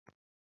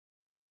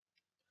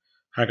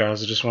Hi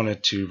guys, I just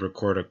wanted to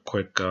record a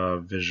quick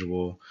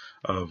visual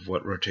of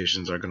what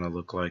rotations are going to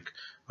look like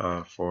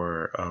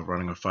for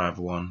running a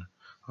 5-1.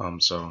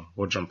 So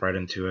we'll jump right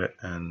into it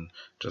and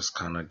just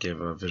kind of give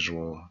a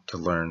visual to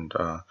learn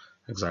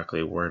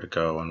exactly where to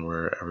go and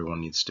where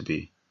everyone needs to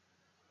be.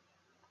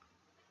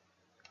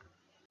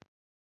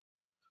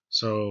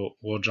 So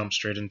we'll jump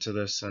straight into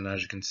this, and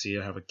as you can see,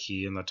 I have a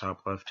key in the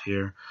top left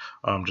here,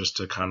 just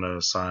to kind of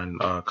assign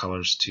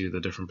colors to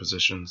the different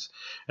positions.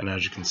 And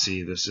as you can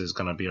see, this is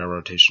going to be our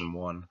rotation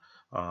 1.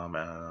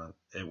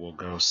 It will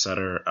go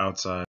setter,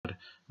 outside,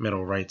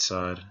 middle, right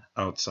side,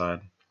 outside,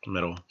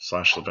 middle,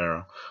 /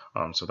 libero.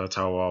 So that's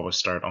how we'll always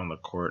start on the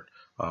court,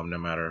 no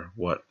matter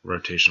what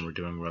rotation we're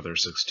doing, whether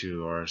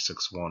 6-2 or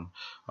 6-1.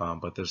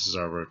 But this is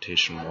our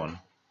rotation 1.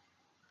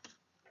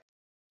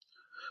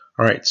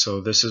 Alright, so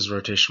this is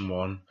rotation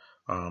 1,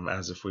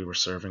 as if we were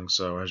serving.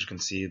 So as you can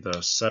see,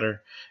 the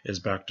setter is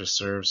back to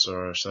serve, so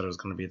our setter is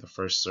going to be the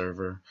first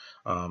server.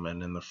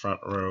 And in the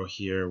front row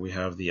here, we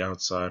have the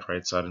outside,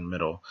 right side, and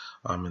middle.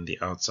 And the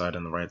outside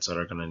and the right side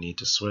are going to need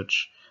to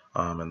switch.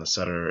 And the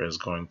setter is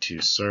going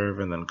to serve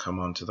and then come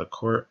onto the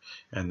court.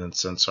 And then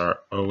since our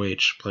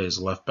OH plays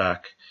left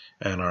back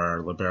and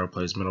our libero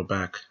plays middle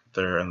back,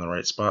 they're in the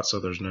right spot,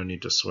 so there's no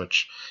need to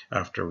switch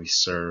after we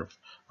serve.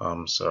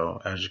 So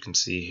as you can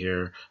see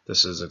here,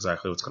 this is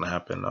exactly what's going to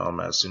happen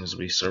as soon as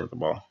we serve the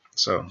ball.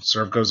 So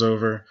serve goes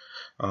over,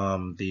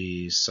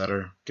 the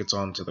setter gets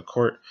onto the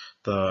court,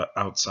 the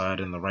outside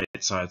and the right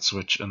side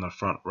switch in the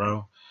front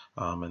row,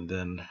 and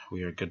then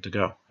we are good to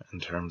go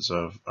in terms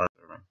of our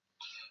serving.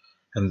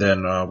 And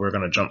then we're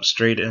going to jump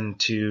straight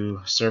into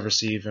serve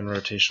receive in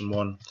rotation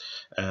 1.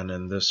 And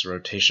in this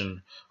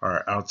rotation,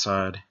 our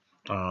outside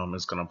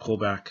is going to pull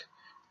back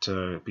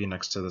to be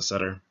next to the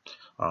setter.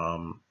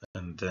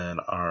 And then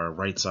our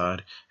right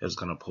side is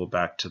going to pull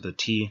back to the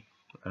T,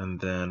 and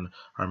then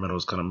our middle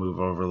is going to move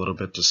over a little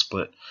bit to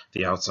split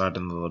the outside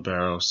and the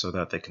libero so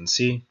that they can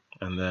see.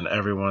 And then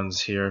everyone's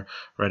here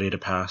ready to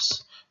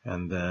pass.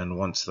 And then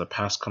once the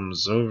pass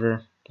comes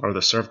over, or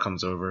the serve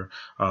comes over,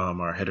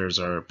 our hitters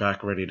are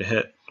back ready to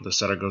hit. The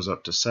setter goes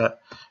up to set,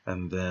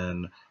 and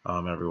then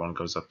everyone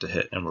goes up to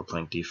hit, and we're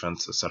playing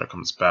defense. The setter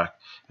comes back,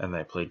 and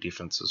they play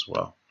defense as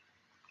well.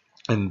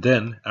 And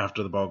then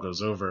after the ball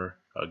goes over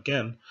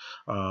again,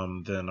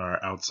 then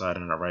our outside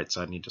and our right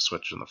side need to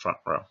switch in the front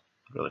row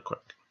really quick.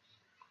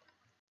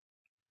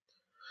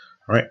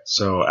 All right,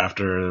 so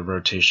after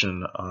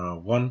rotation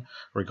 1,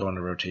 we're going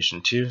to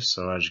rotation 2.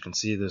 So as you can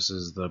see, this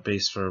is the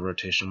base for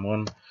rotation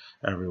 1.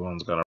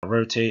 Everyone's going to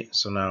rotate.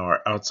 So now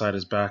our outside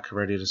is back,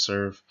 ready to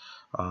serve,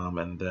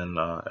 and then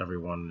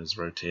everyone is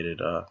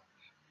rotated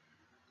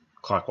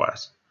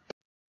clockwise.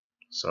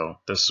 So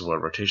this is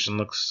what rotation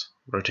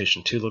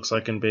 2 looks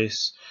like in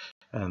base,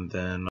 and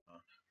then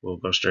we'll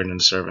go straight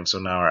into serving. So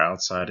now our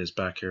outside is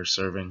back here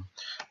serving.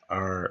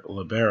 Our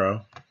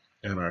libero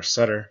and our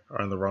setter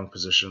are in the wrong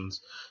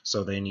positions,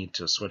 so they need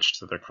to switch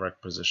to their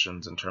correct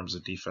positions in terms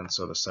of defense.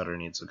 So the setter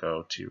needs to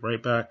go to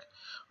right back,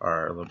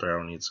 our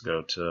libero needs to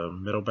go to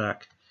middle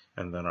back,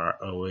 and then our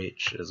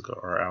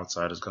our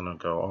outside is going to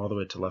go all the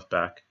way to left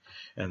back.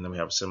 And then we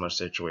have a similar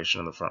situation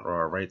in the front row.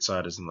 Our right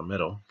side is in the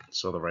middle,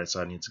 so the right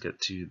side needs to get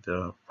to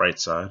the right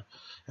side,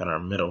 and our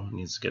middle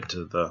needs to get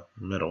to the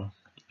middle.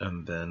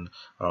 And then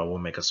we'll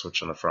make a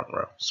switch in the front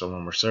row. So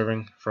when we're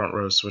serving, front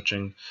row is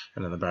switching,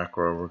 and in the back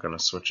row we're going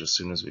to switch as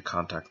soon as we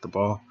contact the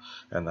ball,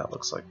 and that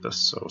looks like this.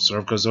 So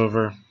serve goes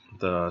over,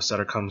 the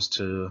setter comes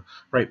to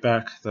right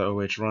back, the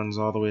OH runs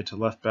all the way to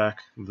left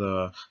back,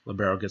 the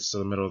libero gets to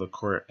the middle of the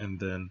court, and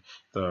then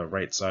the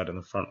right side in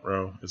the front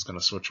row is going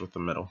to switch with the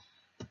middle.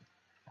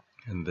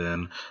 And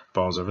then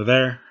ball's over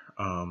there,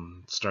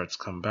 starts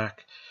come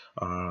back.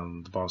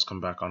 The balls come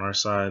back on our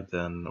side,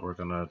 then we're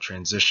going to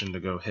transition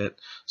to go hit.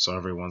 So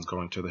everyone's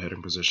going to the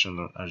hitting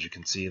position. As you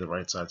can see, the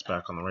right side's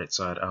back on the right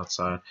side,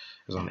 outside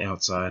is on the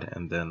outside,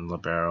 and then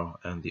libero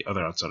and the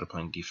other outside are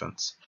playing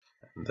defense.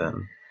 And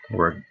then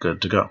we're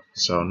good to go.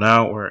 So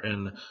now we're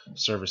in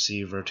serve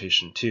receive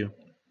rotation 2.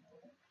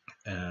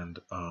 And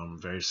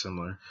very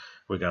similar,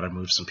 we got to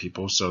move some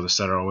people. So the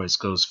setter always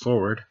goes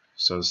forward.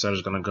 So the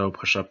setter's going to go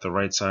push up the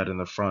right side in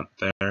the front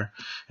there,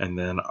 and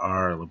then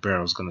our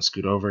libero is going to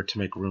scoot over to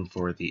make room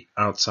for the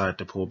outside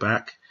to pull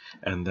back,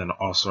 and then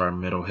also our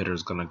middle hitter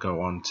is going to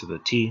go onto the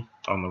T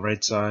on the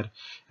right side,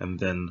 and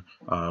then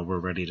we're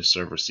ready to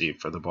serve receive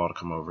for the ball to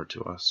come over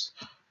to us.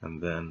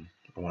 And then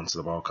once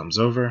the ball comes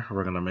over,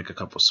 we're going to make a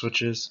couple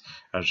switches.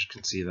 As you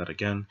can see that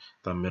again,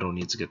 the middle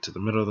needs to get to the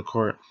middle of the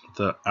court.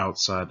 The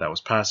outside that was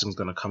passing is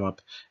going to come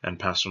up and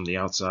pass from the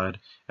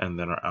outside, and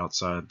then our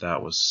outside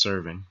that was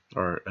serving,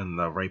 and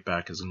the right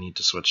back is going to need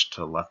to switch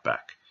to left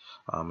back,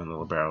 and the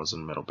libero is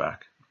in middle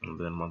back. And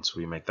then once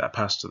we make that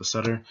pass to the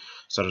setter's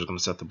going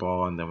to set the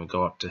ball, and then we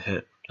go up to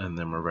hit, and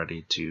then we're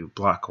ready to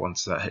block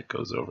once that hit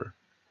goes over.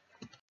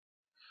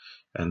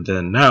 And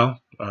then now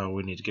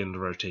we need to get into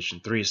rotation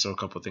 3, so a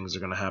couple of things are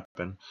going to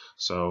happen.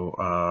 So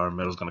our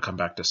middle is going to come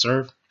back to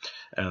serve,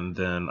 and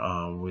then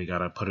we got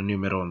to put a new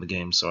middle in the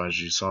game. So as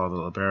you saw, the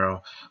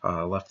libero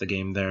left the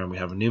game there, and we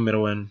have a new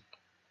middle in.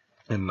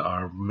 and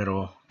our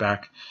middle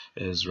back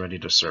is ready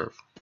to serve.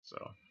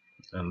 So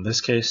in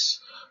this case,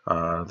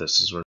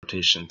 this is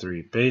rotation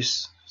 3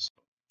 base.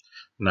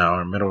 Now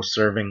our middle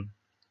serving,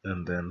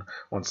 and then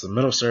once the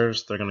middle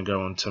serves, they're going to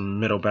go into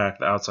middle back.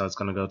 The outside is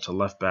going to go to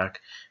left back,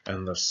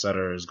 and the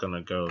setter is going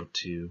to go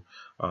to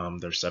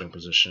their setting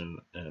position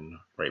and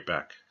right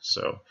back.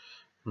 So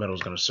middle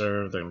is going to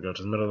serve, they're going to go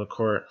to the middle of the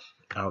court,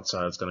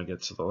 outside is going to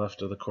get to the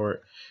left of the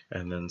court,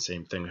 and then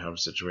same thing, we have a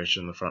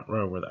situation in the front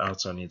row where the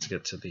outside needs to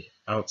get to the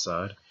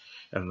outside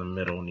and the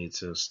middle needs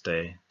to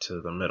stay to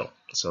the middle.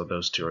 So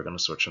those two are going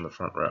to switch in the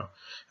front row,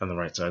 and the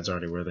right side's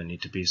already where they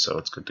need to be, so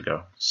it's good to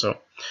go. So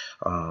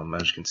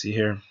as you can see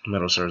here,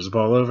 middle serves the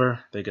ball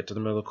over, they get to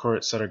the middle of the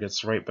court, setter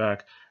gets right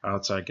back,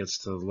 outside gets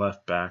to the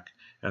left back,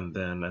 and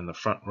then in the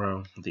front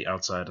row, the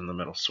outside and the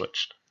middle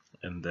switched.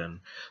 And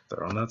then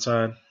they're on that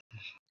side,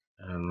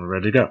 and we're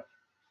ready to go.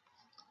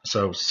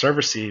 So serve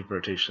receive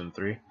rotation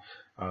 3.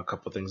 A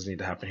couple things need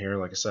to happen here.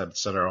 Like I said, the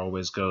setter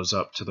always goes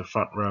up to the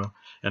front row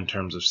in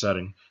terms of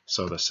setting.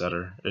 So the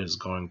setter is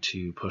going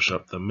to push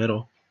up the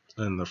middle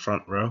in the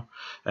front row,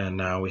 and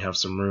now we have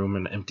some room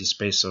and empty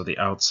space. So the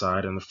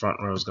outside and the front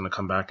row is going to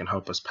come back and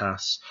help us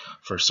pass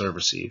for serve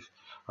receive.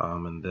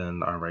 And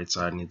then our right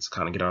side needs to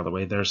kind of get out of the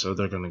way there, so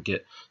they're going to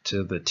get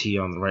to the tee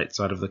on the right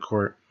side of the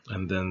court,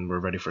 and then we're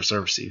ready for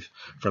serve receive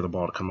for the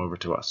ball to come over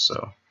to us.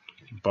 So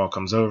ball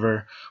comes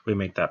over, we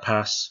make that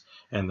pass,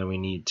 and then we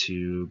need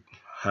to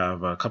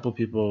have a couple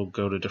people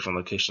go to different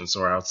locations.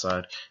 So our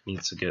outside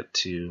needs to get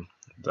to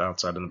the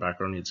outside in the back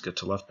row needs to get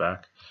to left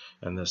back,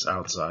 and this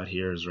outside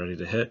here is ready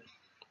to hit,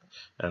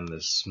 and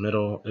this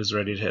middle is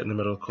ready to hit in the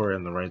middle of the court,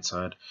 and the right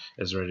side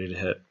is ready to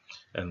hit,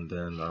 and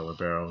then our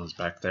libero is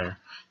back there,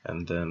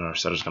 and then our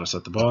setter's going to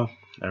set the ball,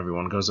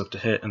 everyone goes up to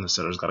hit, and the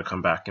setter's got to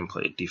come back and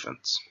play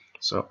defense.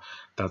 So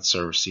that's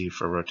serve receive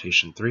for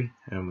rotation 3,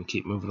 and we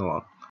keep moving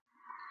along.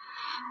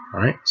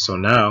 Alright, so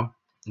now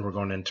we're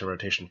going into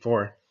rotation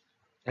 4,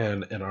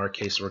 and in our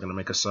case we're going to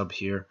make a sub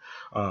here.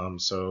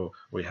 So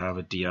we have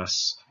a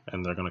DS,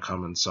 and they're going to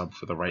come and sub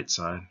for the right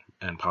side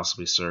and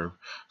possibly serve.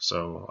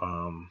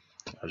 So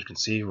as you can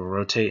see, we'll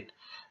rotate,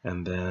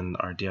 and then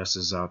our DS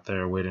is out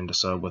there waiting to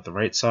sub with the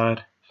right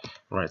side.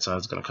 The right side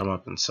is going to come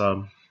up and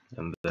sub,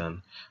 and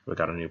then we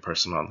got a new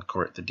person on the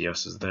court. The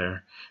DS is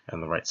there,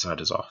 and the right side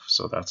is off.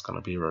 So that's going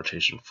to be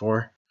rotation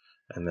 4.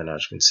 And then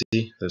as you can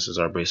see, this is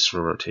our base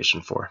for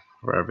rotation 4,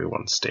 where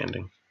everyone's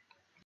standing.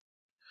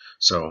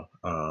 So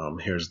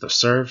here's the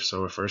serve.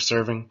 So we're first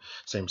serving,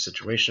 same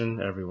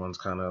situation. Everyone's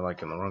kind of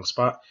like in the wrong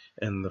spot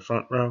in the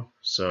front row.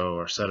 So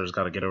our setter's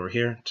got to get over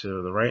here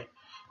to the right,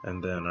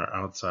 and then our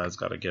outside's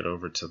got to get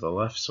over to the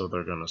left. So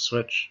they're going to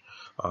switch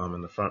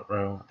in the front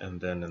row, and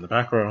then in the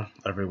back row,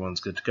 everyone's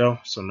good to go.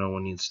 So no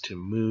one needs to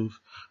move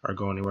or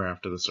go anywhere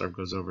after the serve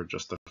goes over,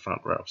 just the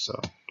front row. So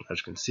as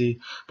you can see,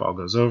 ball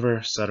goes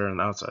over, setter and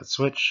the outside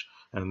switch,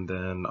 and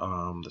then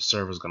the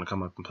server is going to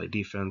come up and play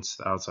defense,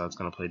 the outside is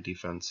going to play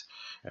defense,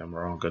 and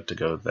we're all good to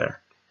go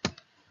there.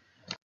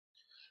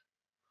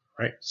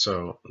 Right,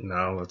 so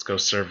now let's go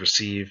serve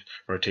receive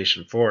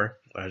rotation 4.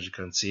 As you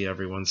can see,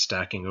 everyone's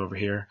stacking over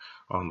here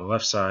on the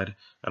left side,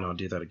 and I'll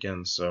do that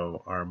again.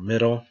 So our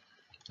middle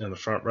in the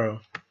front row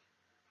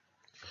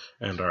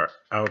and our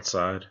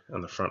outside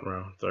in the front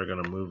row, they're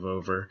going to move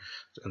over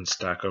and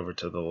stack over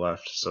to the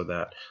left so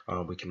that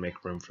we can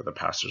make room for the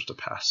passers to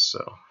pass.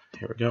 So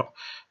here we go.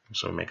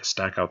 So we make a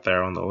stack out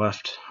there on the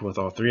left with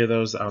all 3 of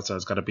those. The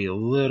outside's got to be a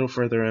little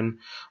further in,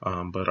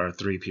 but our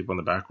 3 people in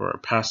the back row are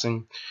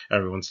passing.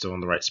 Everyone's still in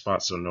the right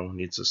spot, so no one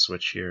needs to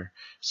switch here.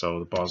 So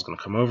the ball's going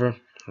to come over, and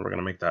we're going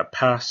to make that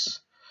pass.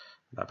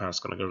 That pass is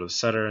going to go to the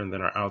setter, and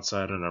then our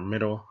outside and our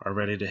middle are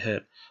ready to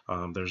hit.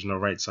 There's no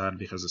right side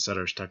because the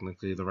setter is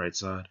technically the right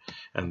side.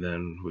 And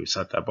then we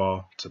set that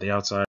ball to the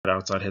outside.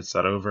 Outside hits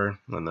that over,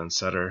 and then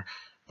setter,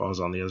 ball's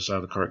on the other side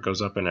of the court,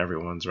 goes up, and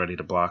everyone's ready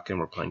to block, and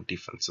we're playing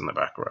defense in the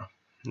back row.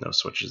 No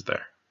switches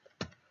there.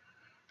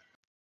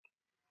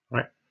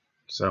 Right.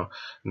 So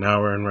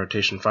now we're in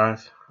rotation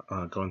 5.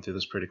 Going through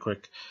this pretty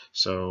quick.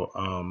 So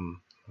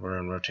we're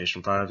in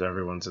rotation 5.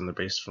 Everyone's in the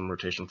base from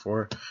rotation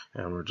 4,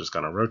 and we're just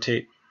going to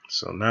rotate.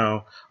 So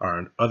now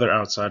our other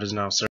outside is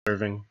now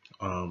serving.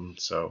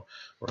 So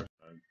we're going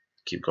to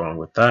keep going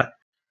with that.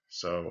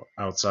 So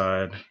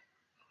outside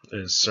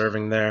is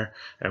serving there,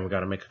 and we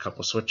got to make a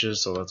couple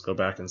switches. So let's go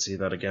back and see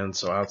that again.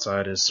 So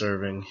outside is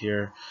serving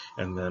here,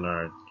 and then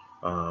our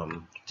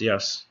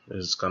DS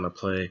is going to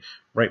play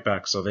right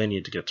back. So they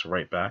need to get to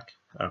right back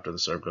after the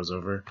serve goes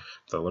over.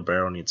 The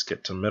libero needs to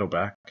get to middle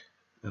back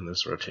in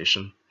this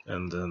rotation,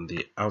 and then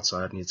the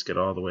outside needs to get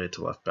all the way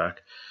to left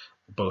back.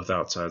 Both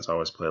outsides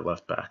always play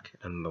left back,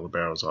 and the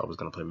libero is always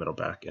going to play middle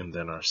back, and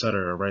then our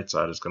setter, our right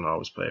side, is going to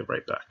always play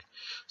right back.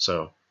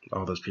 So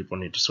all those people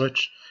need to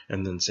switch,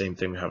 and then same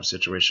thing, we have a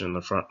situation in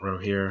the front row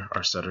here.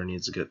 Our setter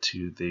needs to get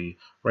to the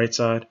right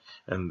side,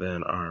 and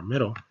then our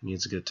middle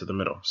needs to get to the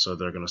middle. So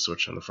they're going to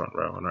switch in the front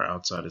row, and our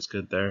outside is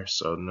good there,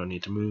 so no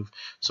need to move.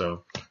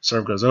 So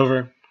serve goes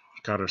over,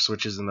 got our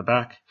switches in the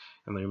back,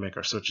 and then we make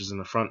our switches in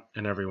the front,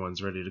 and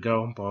everyone's ready to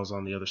go. Ball's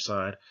on the other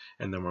side,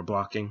 and then we're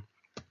blocking,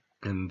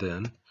 and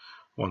then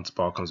Once the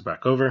ball comes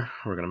back over,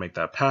 we're going to make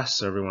that pass,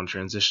 so everyone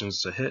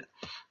transitions to hit.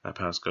 That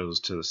pass goes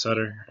to the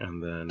setter,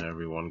 and then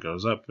everyone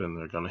goes up and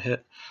they're going to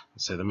hit.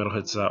 Let's say the middle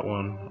hits that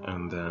one,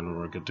 and then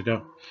we're good to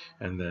go.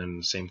 And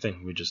then same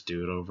thing, we just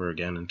do it over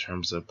again in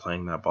terms of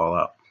playing that ball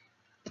out.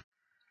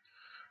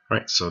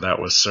 Right, so that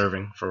was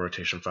serving for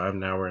rotation 5.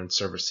 Now we're in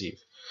serve receive.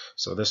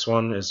 So this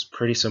one is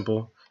pretty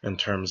simple in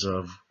terms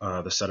of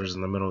the setters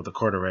in the middle of the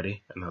court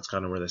already, and that's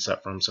kind of where they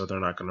set from, so they're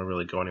not going to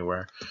really go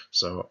anywhere.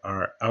 So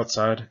our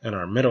outside and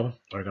our middle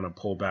are going to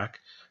pull back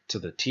to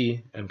the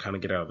tee and kind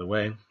of get out of the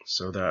way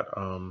so that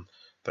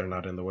they're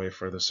not in the way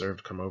for the serve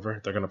to come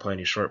over. They're going to play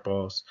any short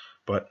balls,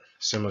 but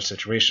similar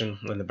situation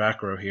in the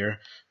back row here.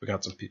 We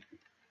got some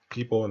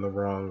people in the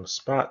wrong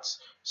spots,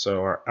 so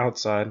our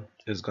outside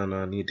is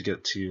gonna need to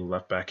get to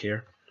left back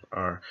here,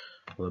 our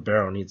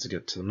libero needs to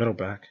get to the middle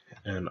back,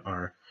 and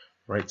our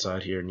right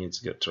side here needs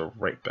to get to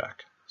right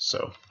back.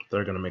 So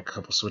they're gonna make a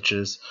couple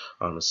switches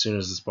as soon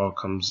as this ball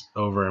comes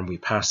over and we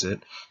pass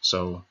it.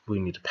 So we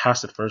need to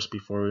pass it first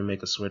before we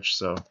make a switch.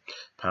 So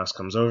pass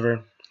comes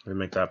over, we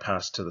make that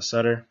pass to the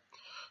setter.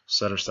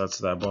 Setter sets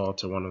that ball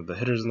to one of the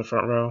hitters in the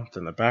front row.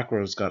 Then the back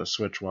row's got to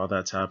switch while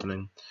that's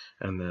happening.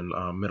 And then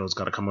middle's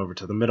got to come over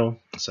to the middle.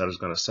 Setter's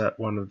going to set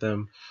one of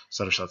them.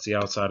 Setter sets the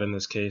outside in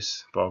this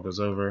case. Ball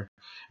goes over.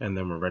 And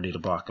then we're ready to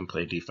block and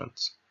play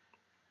defense.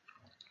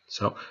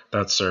 So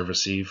that's serve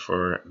receive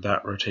for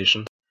that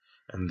rotation.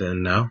 And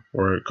then now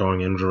we're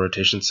going into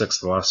rotation 6,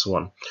 the last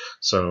one.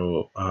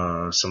 So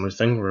similar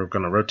thing, we're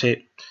going to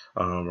rotate.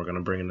 We're going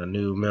to bring in a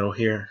new middle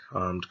here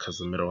because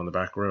the middle and the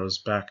back row is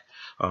back.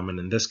 And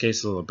in this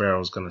case, the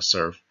libero is going to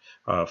serve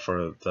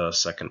for the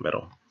second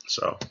middle.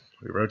 So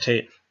we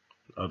rotate.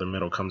 Other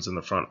middle comes in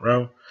the front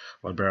row.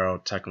 Libero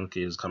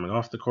technically is coming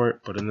off the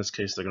court, but in this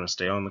case, they're going to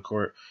stay on the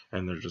court,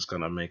 and they're just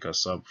going to make a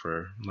sub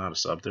for, not a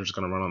sub, they're just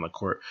going to run on the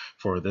court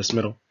for this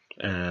middle.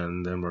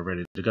 And then we're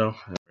ready to go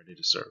and ready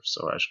to serve.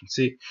 So as you can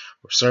see,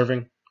 we're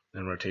serving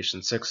in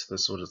rotation 6.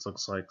 This is what it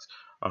looks like.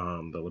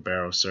 The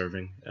libero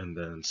serving, and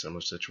then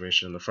similar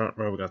situation in the front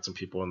row. We got some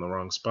people in the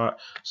wrong spot.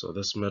 So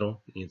this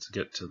middle needs to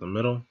get to the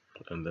middle,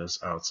 and this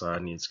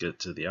outside needs to get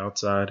to the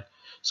outside.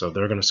 So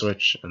they're going to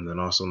switch, and then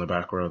also in the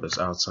back row, this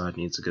outside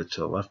needs to get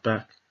to the left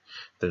back.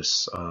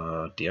 This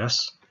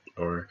DS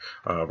or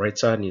right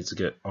side needs to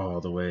get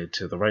all the way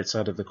to the right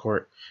side of the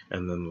court,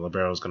 and then the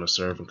libero is going to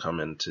serve and come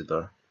into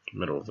the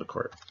middle of the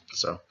court.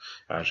 So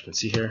as you can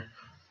see here,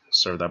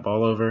 serve that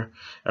ball over,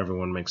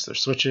 everyone makes their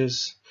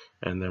switches,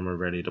 and then we're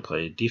ready to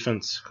play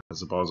defense because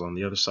the ball's on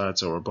the other side,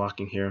 so we're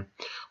blocking here.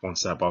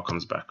 Once that ball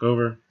comes back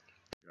over,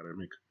 we gotta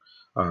make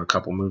a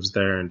couple moves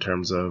there in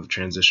terms of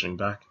transitioning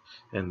back,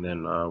 and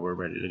then we're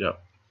ready to go.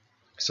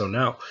 So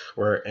now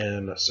we're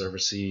in serve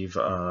receive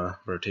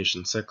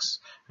rotation 6,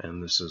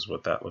 and this is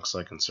what that looks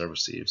like in serve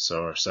receive.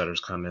 So our setter's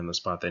kind of in the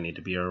spot they need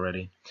to be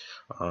already,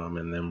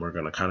 and then we're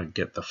going to kind of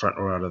get the front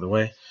row out of the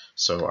way.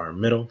 So our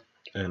middle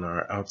and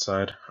our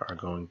outside are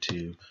going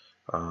to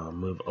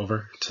move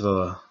over to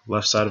the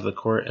left side of the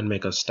court and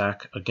make a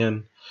stack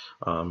again,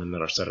 and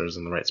then our setter is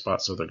in the right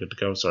spot, so they're good to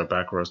go. So our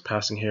back row is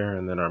passing here,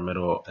 and then our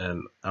middle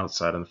and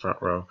outside and the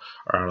front row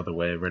are out of the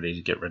way,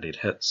 ready to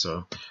hit.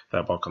 So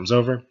that ball comes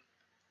over.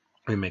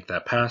 We make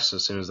that pass.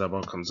 As soon as that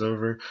ball comes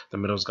over, the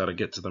middle's got to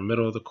get to the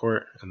middle of the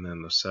court, and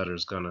then the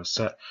setter's going to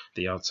set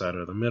the outside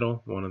or the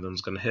middle. One of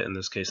them's going to hit. In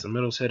this case, the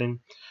middle's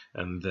hitting,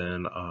 and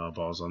then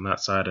ball's on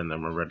that side, and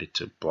then we're ready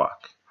to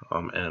block.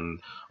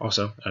 And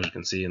also, as you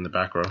can see in the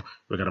back row,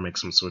 we got to make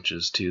some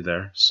switches too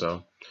there.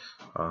 So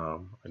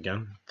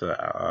again,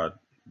 the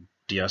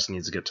DS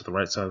needs to get to the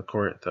right side of the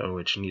court. The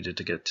OH needed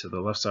to get to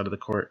the left side of the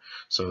court.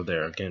 So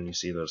there, again, you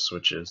see those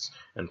switches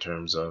in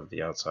terms of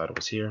the outside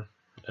was here,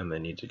 and they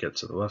need to get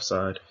to the left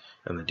side,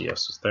 and the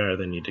DS was there,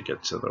 they need to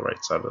get to the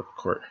right side of the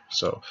court.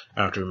 So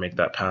after we make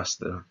that pass,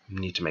 they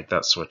need to make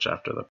that switch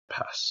after the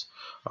pass.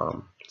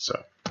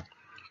 So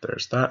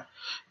there's that.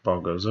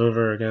 Ball goes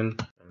over again,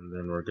 and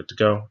then we're good to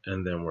go,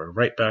 and then we're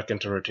right back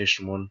into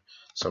rotation 1.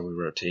 So we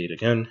rotate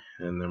again,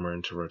 and then we're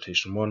into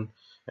rotation 1,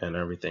 and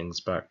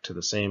everything's back to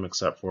the same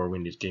except for we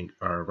need to get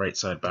our right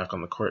side back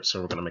on the court,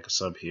 so we're going to make a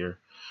sub here,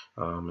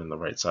 and the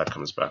right side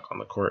comes back on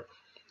the court.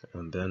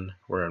 And then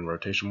we're in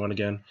rotation 1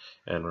 again,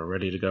 and we're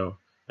ready to go,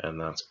 and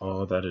that's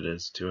all that it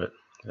is to it,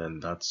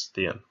 and that's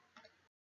the end.